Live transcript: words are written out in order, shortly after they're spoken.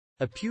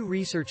A Pew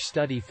Research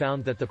study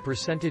found that the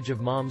percentage of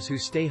moms who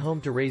stay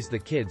home to raise the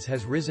kids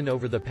has risen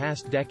over the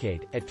past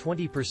decade, at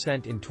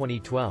 20% in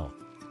 2012.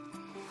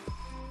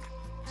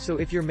 So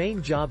if your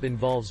main job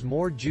involves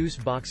more juice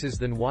boxes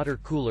than water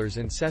coolers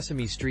and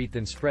Sesame Street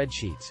than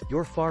spreadsheets,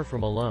 you're far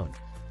from alone.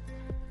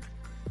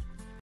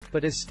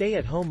 But as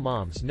stay-at-home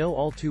moms know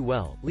all too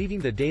well, leaving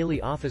the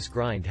daily office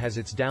grind has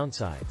its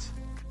downsides.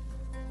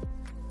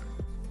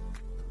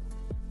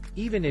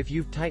 Even if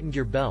you've tightened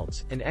your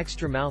belts, an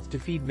extra mouth to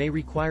feed may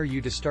require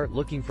you to start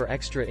looking for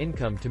extra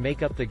income to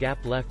make up the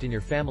gap left in your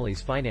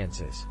family's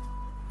finances.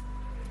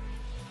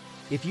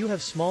 If you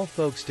have small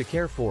folks to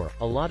care for,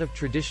 a lot of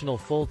traditional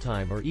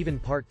full-time or even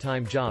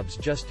part-time jobs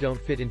just don't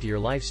fit into your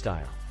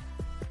lifestyle.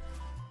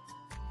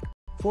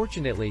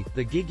 Fortunately,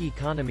 the gig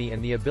economy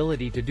and the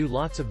ability to do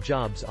lots of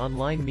jobs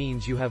online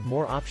means you have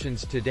more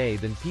options today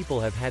than people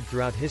have had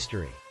throughout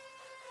history.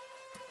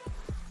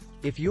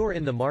 If you're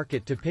in the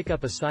market to pick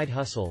up a side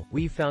hustle,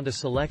 we've found a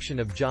selection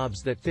of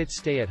jobs that fit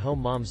stay-at-home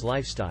moms'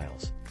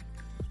 lifestyles.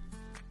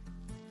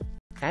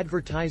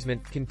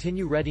 Advertisement.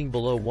 Continue reading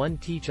below. 1.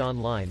 Teach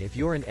online. If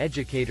you're an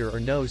educator or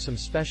know some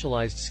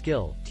specialized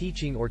skill,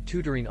 teaching or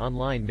tutoring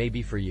online may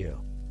be for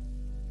you.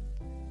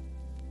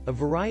 A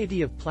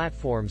variety of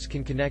platforms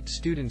can connect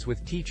students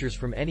with teachers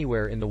from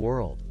anywhere in the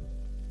world.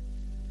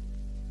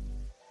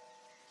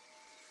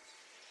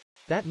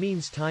 That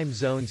means time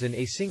zones and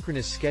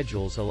asynchronous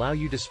schedules allow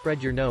you to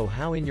spread your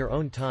know-how in your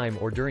own time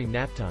or during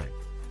nap time.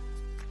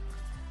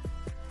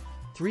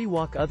 3.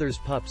 Walk others'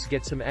 pups.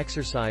 Get some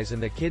exercise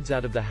and the kids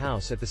out of the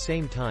house at the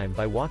same time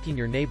by walking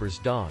your neighbor's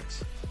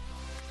dogs.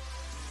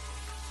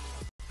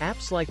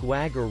 Apps like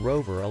Wag or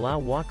Rover allow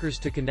walkers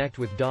to connect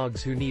with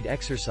dogs who need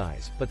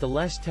exercise, but the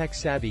less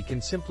tech-savvy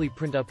can simply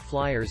print up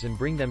flyers and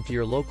bring them to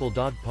your local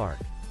dog park.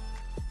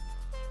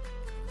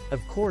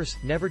 Of course,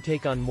 never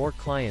take on more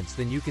clients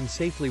than you can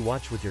safely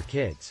watch with your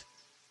kids.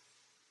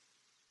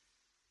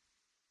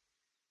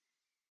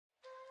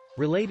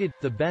 Related,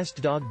 the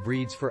best dog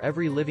breeds for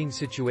every living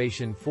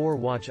situation. 4.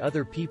 Watch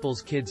other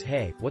people's kids.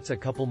 Hey, what's a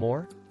couple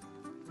more?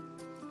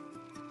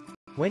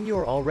 When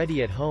you're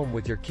already at home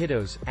with your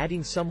kiddos,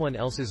 adding someone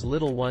else's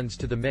little ones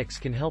to the mix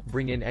can help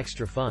bring in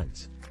extra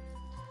funds.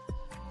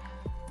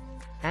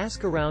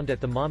 Ask around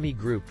at the mommy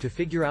group to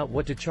figure out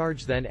what to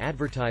charge, then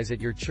advertise at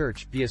your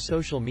church, via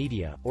social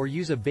media, or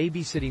use a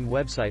babysitting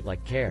website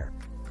like Care.com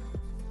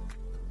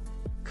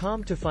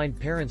to find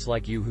parents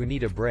like you who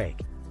need a break.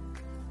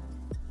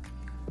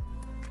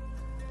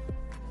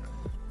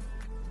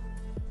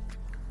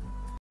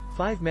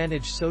 5.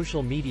 Manage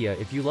social media.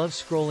 If you love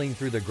scrolling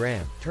through the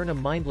gram, turn a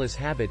mindless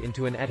habit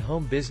into an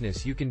at-home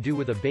business you can do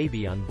with a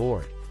baby on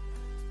board.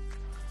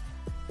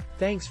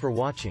 Thanks for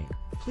watching.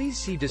 Please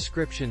see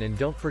description and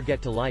don't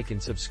forget to like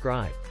and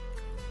subscribe.